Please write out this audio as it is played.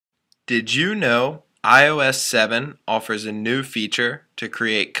Did you know iOS 7 offers a new feature to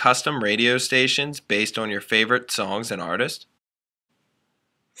create custom radio stations based on your favorite songs and artists?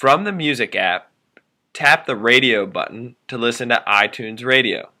 From the Music app, tap the Radio button to listen to iTunes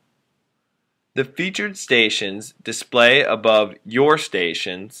Radio. The featured stations display above your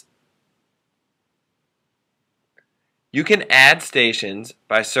stations. You can add stations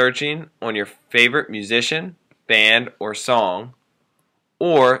by searching on your favorite musician, band, or song,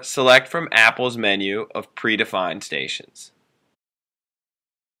 or select from Apple's menu of predefined stations.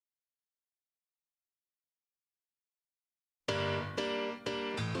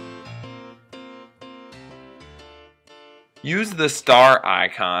 Use the star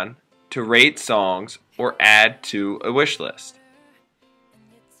icon to rate songs or add to a wish list.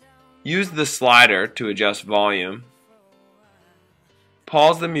 Use the slider to adjust volume.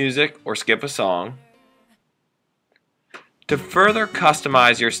 Pause the music or skip a song. To further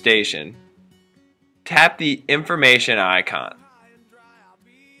customize your station, tap the information icon.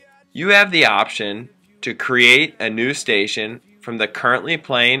 You have the option to create a new station from the currently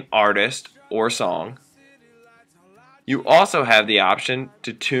playing artist or song. You also have the option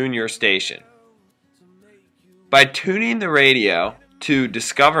to tune your station. By tuning the radio to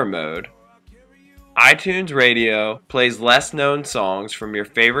Discover mode, iTunes Radio plays less known songs from your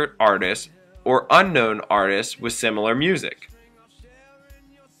favorite artists or unknown artists with similar music.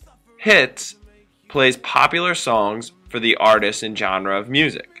 Hits plays popular songs for the artist and genre of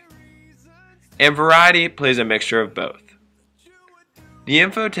music. And Variety plays a mixture of both. The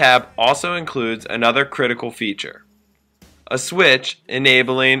Info tab also includes another critical feature: a switch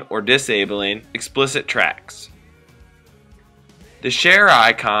enabling or disabling explicit tracks. The share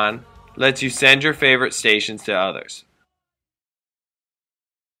icon lets you send your favorite stations to others.